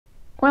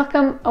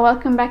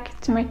Welcome back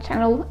to my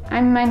channel.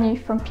 I'm Manu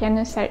from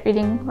Piano Sight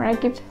Reading, where I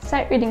give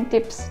sight reading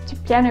tips to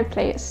piano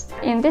players.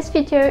 In this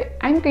video,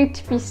 I'm going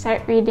to be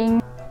sight reading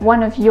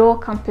one of your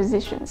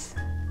compositions.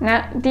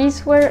 Now,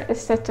 these were a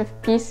set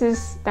of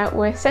pieces that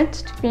were sent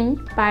to me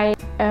by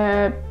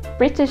a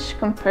British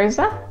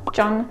composer,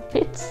 John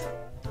Pitts,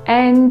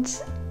 and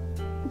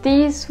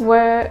these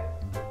were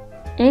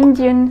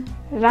Indian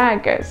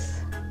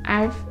ragas.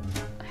 I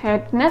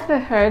had never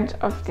heard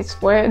of this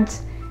word.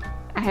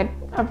 I had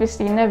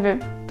obviously never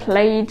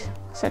played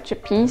such a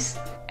piece,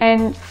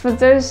 and for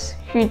those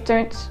who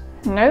don't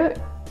know,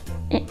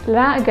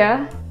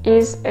 Raga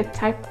is a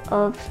type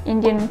of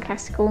Indian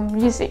classical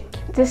music.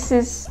 This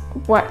is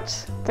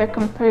what the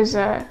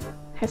composer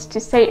has to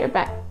say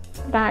about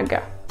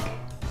Raga.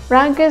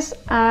 Ragas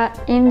are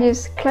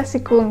India's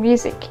classical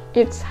music,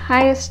 its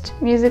highest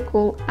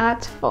musical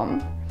art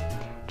form.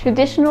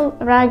 Traditional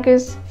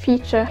ragas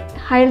feature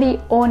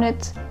highly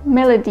ornate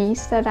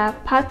melodies that are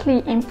partly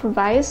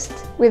improvised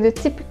with a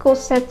typical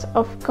set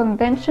of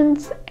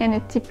conventions and a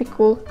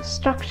typical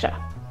structure.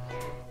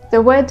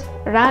 The word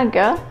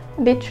raga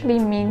literally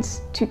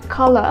means to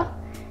color,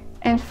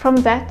 and from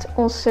that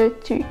also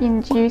to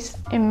induce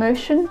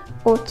emotion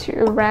or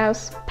to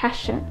arouse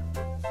passion.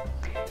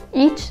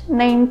 Each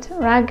named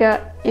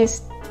raga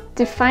is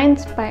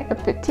defined by a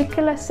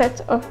particular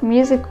set of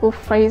musical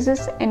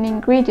phrases and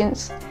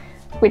ingredients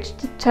which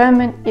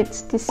determine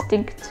its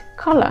distinct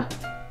color.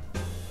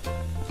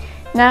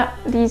 Now,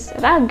 these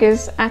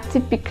ragas are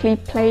typically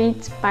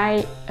played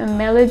by a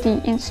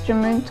melody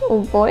instrument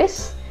or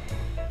voice,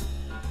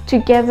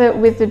 together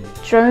with a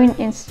drone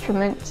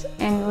instrument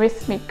and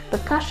rhythmic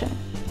percussion.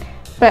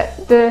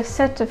 But the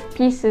set of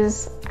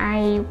pieces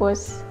I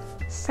was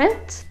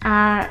sent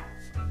are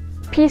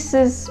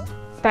pieces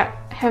that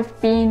have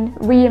been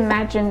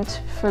reimagined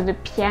for the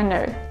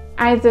piano,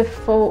 either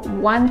for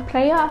one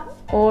player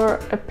or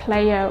a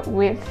player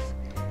with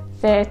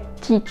their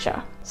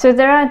teacher. So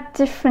there are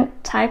different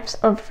types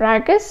of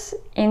ragas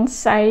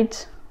inside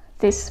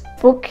this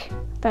book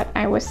that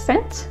I was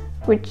sent,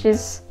 which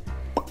is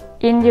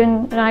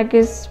Indian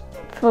Ragas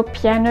for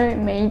Piano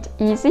Made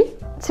Easy.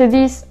 So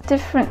these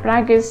different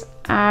ragas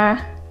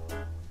are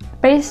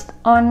based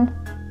on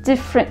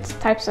different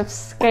types of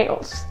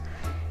scales,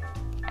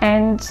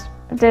 and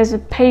there's a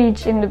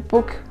page in the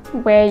book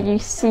where you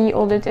see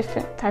all the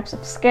different types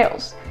of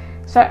scales.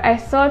 So I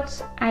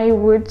thought I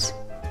would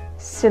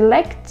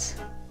select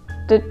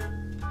the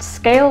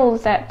scale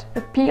that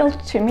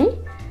appealed to me,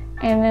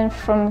 and then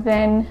from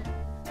then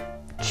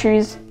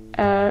choose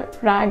a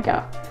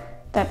raga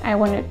that I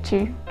wanted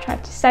to try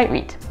to sight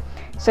read.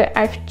 So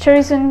I've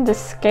chosen the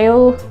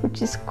scale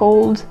which is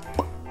called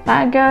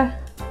Raga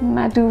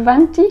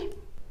Madhuvanti.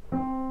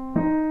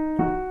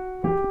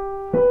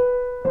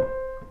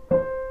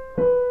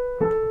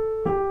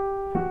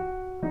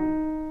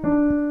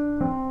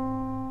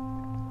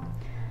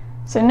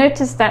 So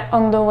notice that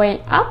on the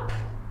way up,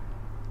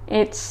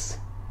 it's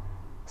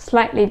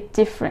slightly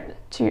different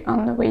to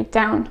on the way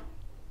down.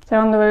 So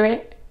on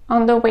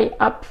the way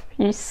up,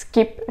 you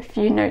skip a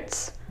few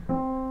notes.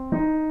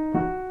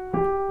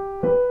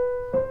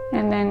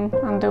 And then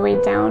on the way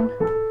down,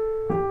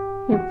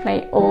 you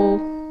play all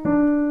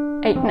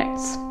 8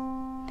 notes.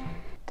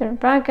 The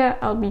raga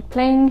I'll be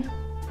playing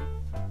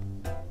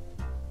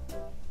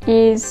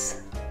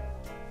is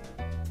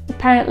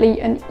apparently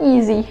an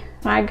easy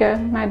Raga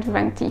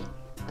Madhuvanti.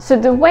 So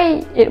the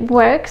way it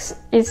works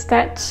is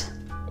that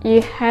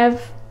you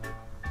have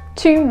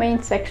 2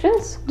 main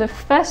sections. The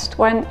first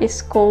one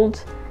is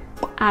called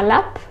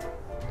Alap,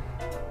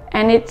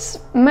 and it's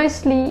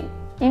mostly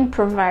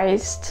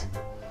improvised,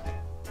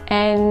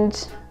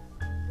 and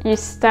you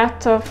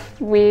start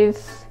off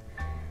with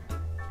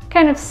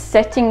kind of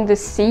setting the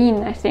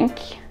scene, I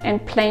think,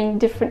 and playing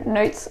different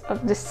notes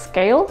of the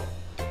scale,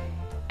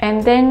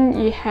 and then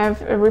you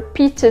have a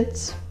repeated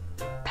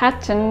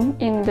pattern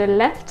in the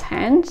left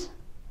hand,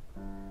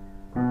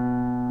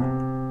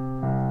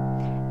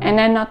 and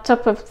then on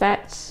top of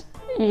that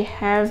you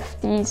have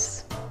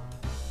these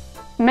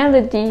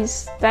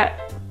melodies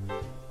that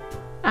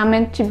are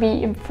meant to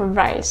be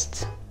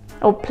improvised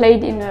or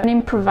played in an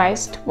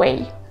improvised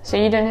way, so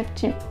you don't have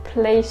to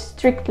play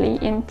strictly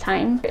in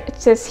time. It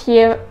says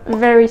here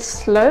very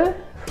slow,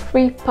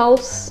 free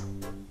pulse,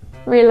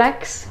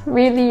 relax,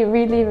 really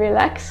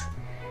relax.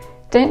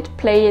 Don't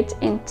play it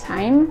in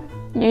time.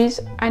 Use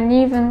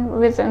uneven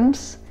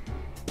rhythms.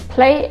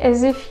 Play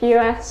as if you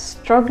are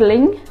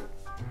struggling.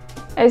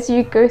 As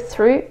you go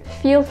through,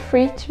 feel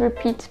free to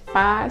repeat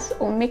bars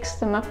or mix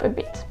them up a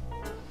bit.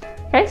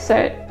 Okay, so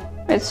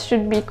it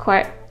should be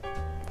quite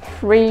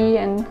free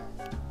and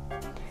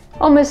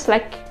almost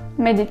like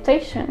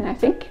meditation, I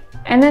think.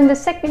 And then the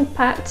second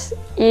part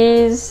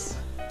is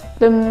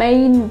the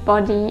main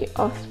body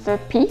of the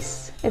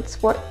piece.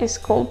 It's what is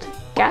called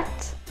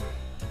gat,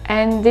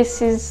 and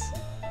this is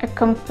a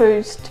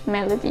composed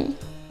melody,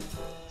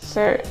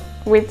 so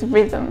with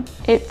rhythm.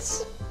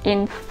 It's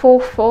in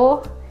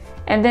 4/4,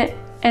 and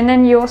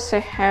then you also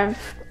have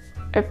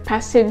a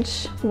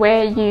passage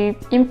where you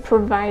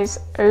improvise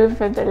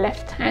over the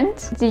left hand.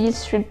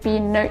 These should be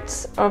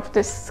notes of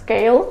the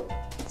scale,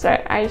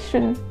 so I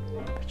should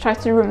try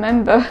to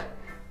remember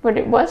what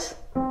it was.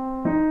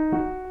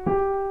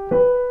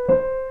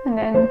 And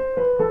then,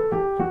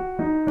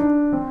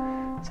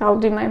 so I'll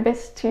do my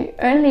best to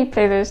only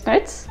play those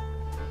notes.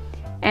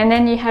 And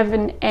then you have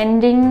an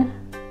ending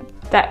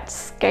that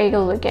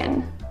scale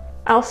again.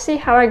 I'll see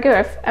how I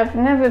go. I've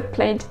never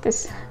played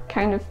this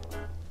kind of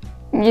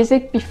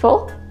music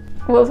before.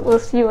 We'll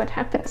see what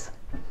happens.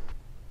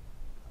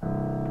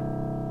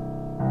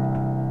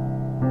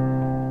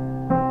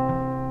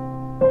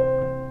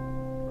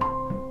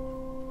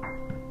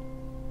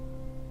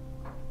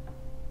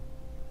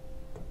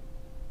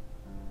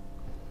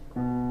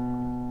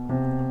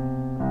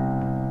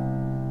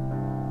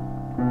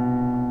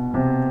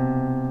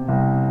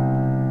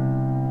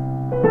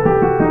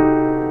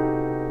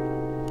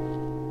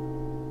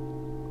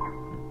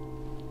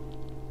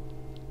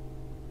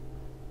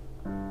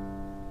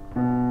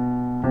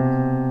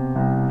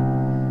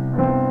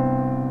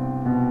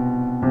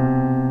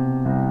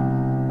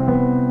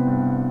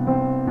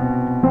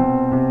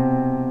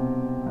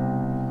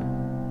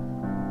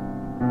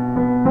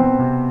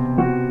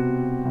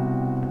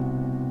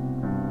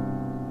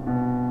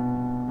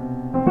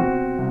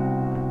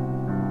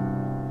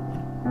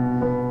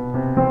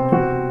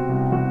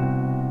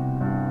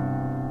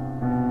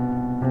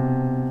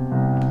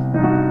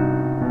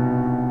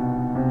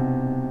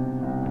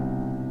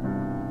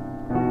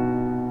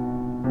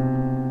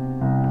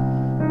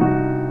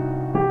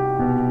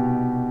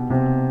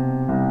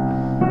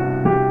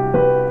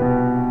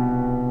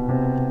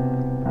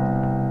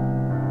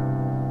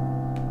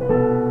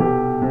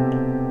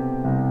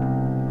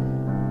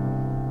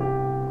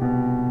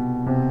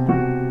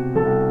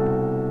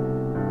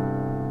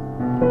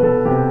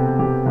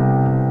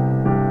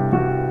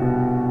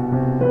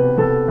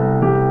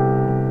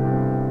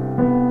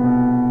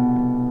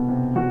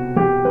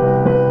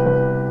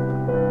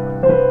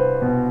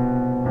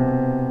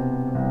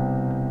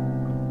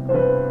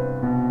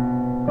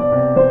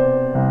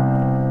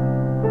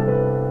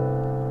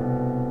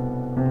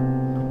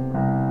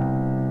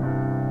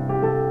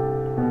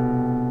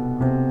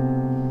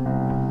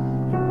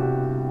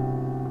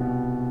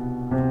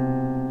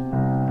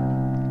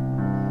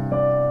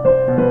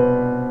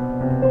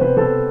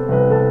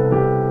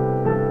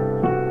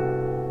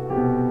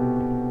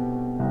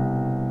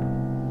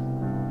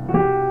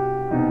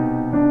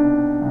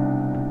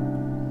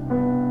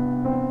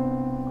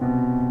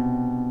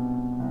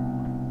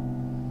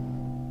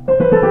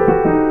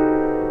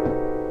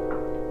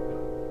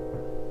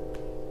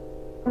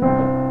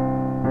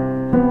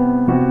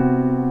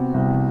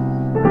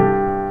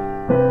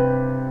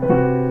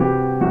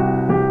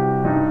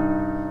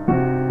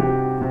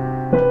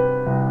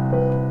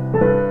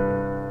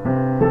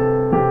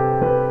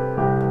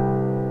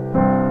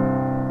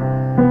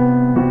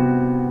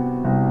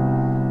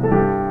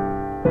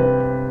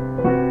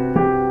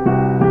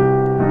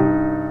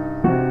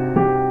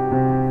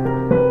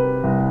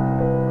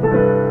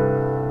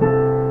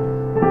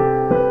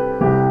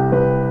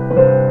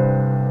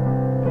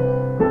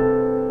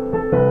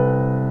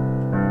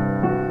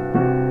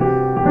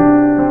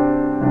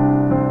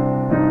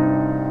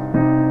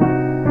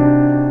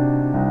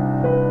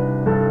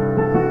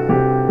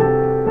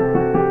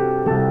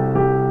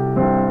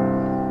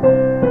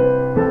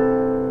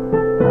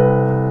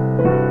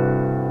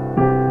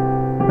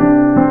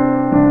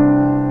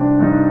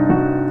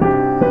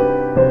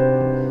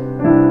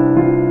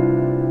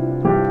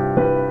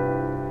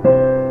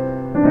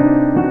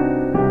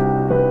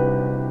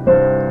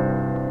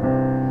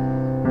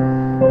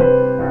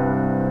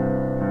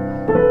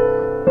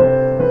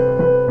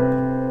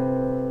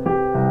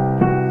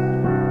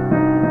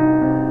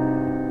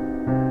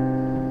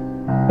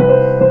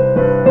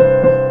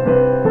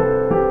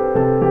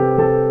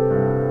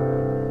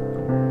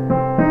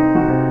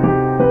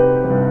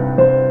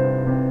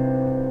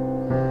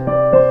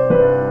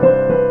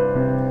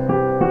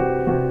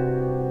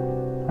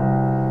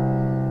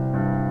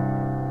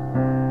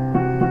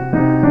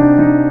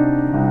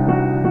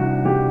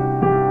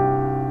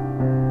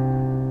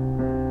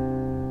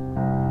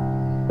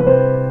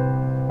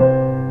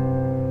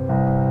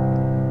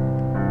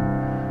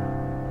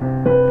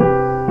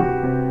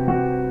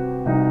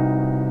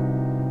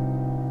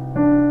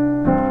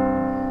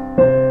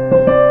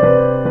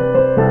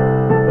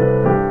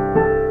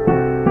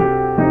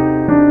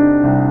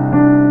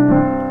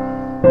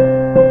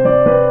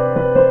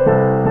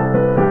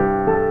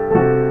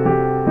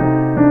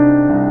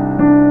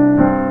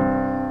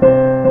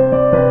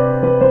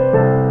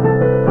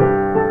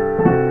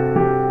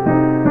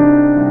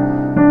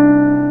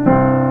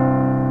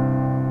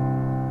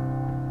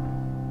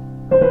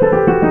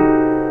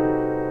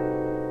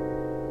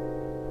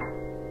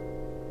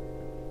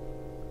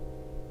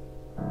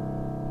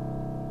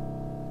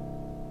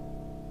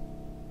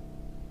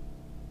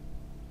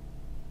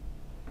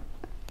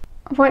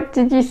 What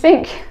did you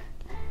think?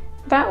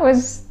 That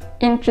was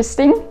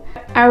interesting.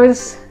 I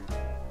was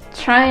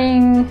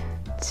trying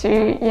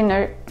to, you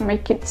know,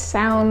 make it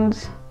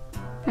sound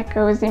like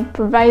I was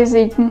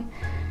improvising.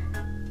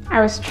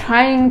 I was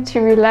trying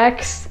to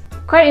relax.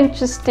 Quite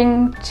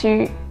interesting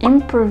to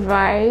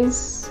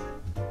improvise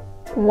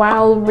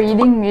while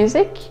reading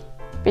music,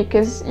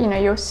 because, you know,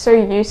 you're so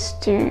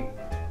used to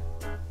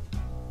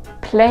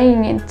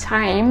playing in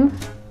time,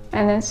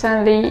 and then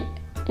suddenly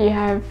you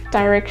have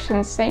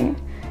directions saying,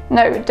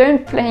 no,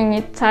 don't play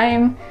in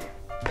time,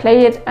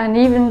 play it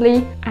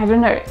unevenly. I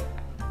don't know.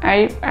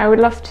 I would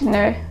love to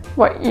know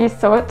what you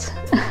thought.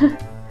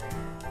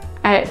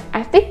 I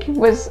think it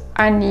was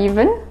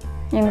uneven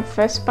in the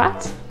first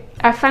part.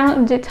 I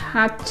found it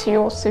hard to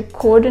also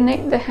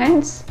coordinate the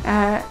hands.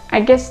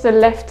 I guess the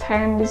left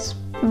hand is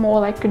more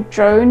like a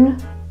drone,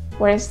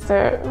 whereas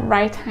the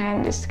right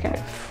hand is kind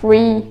of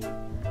free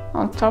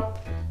on top.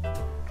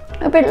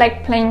 A bit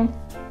like playing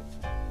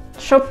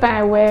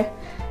Chopin, where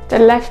the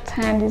left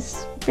hand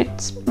is a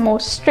bit more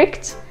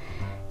strict,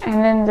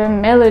 and then the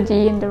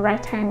melody in the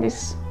right hand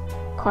is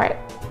quite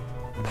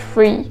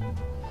free.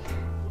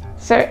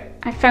 So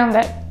I found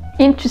that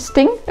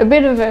interesting, a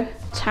bit of a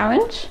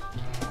challenge.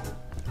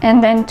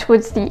 And then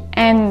towards the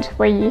end,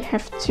 where you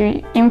have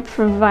to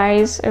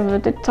improvise over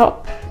the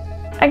top,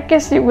 I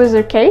guess it was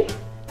okay.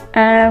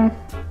 It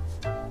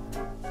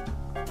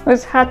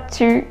was hard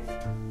to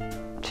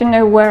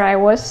know where I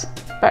was,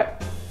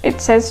 but it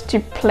says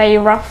to play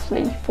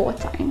roughly 4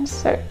 times,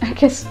 so I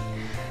guess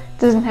it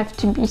doesn't have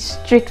to be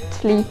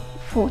strictly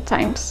 4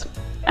 times.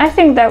 I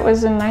think that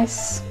was a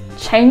nice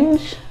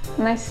change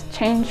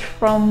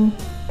from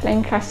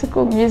playing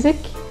classical music.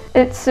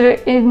 It's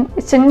an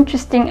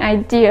interesting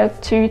idea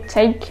to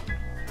take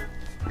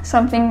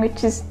something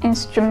which is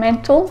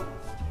instrumental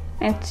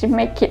and to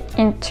make it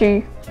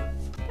into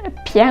a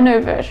piano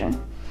version.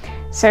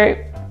 So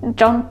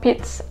John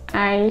Pitts,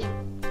 I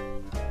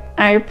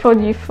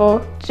applaud you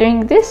for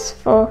doing this,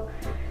 for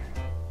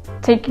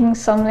taking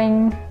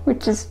something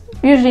which is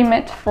usually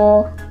meant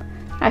for,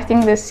 I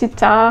think, the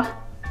sitar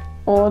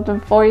or the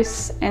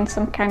voice and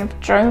some kind of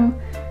drum,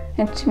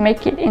 and to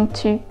make it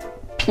into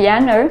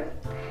piano.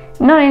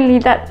 Not only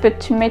that, but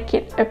to make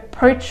it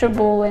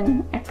approachable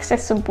and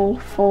accessible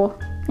for,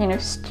 you know,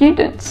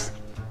 students.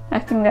 I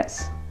think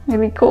that's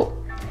really cool.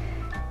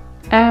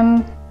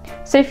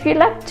 So if you'd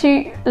like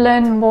to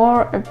learn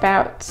more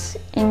about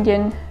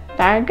Indian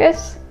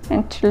ragas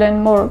and to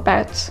learn more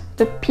about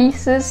the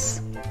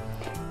pieces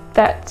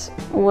that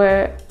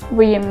were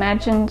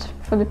reimagined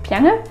for the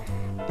piano,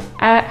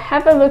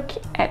 have a look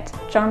at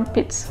John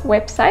Pitt's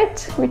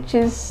website, which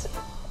is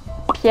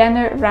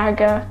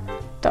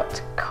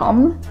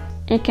pianoraga.com.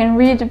 You can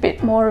read a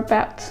bit more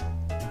about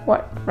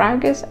what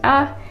ragas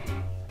are.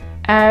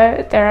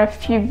 There are a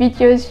few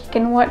videos you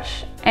can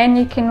watch, and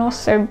you can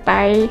also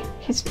buy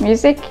his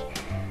music.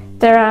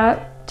 There are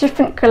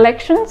different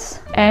collections,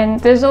 and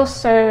there's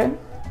also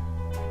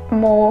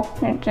more,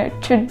 you know,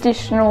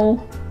 traditional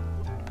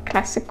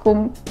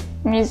classical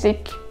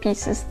music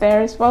pieces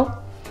there as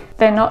well.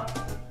 They're not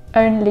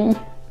only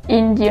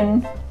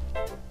Indian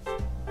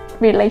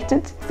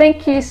related.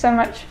 Thank you so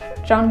much,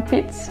 John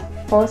Pitts,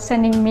 for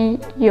sending me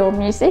your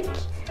music.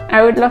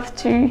 I would love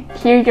to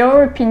hear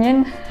your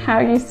opinion, how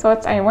you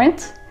thought I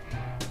went,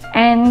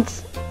 and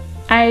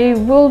I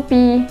will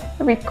be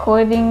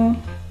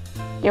recording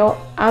your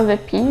other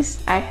piece.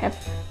 I have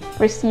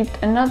received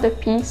another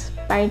piece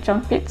by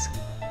John Pitts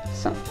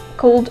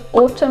called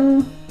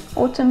Autumn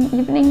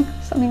Evening,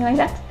 something like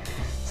that.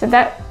 So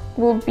that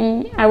will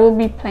be, I will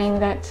be playing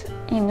that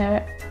in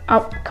an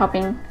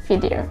upcoming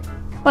video.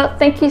 Well,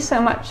 thank you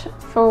so much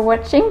for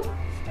watching.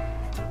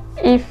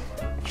 If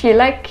you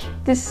like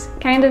this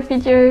kind of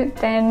video,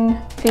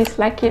 then please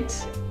like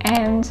it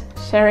and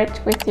share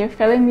it with your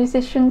fellow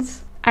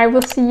musicians. I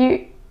will see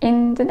you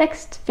in the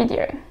next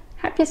video.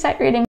 Happy sight reading!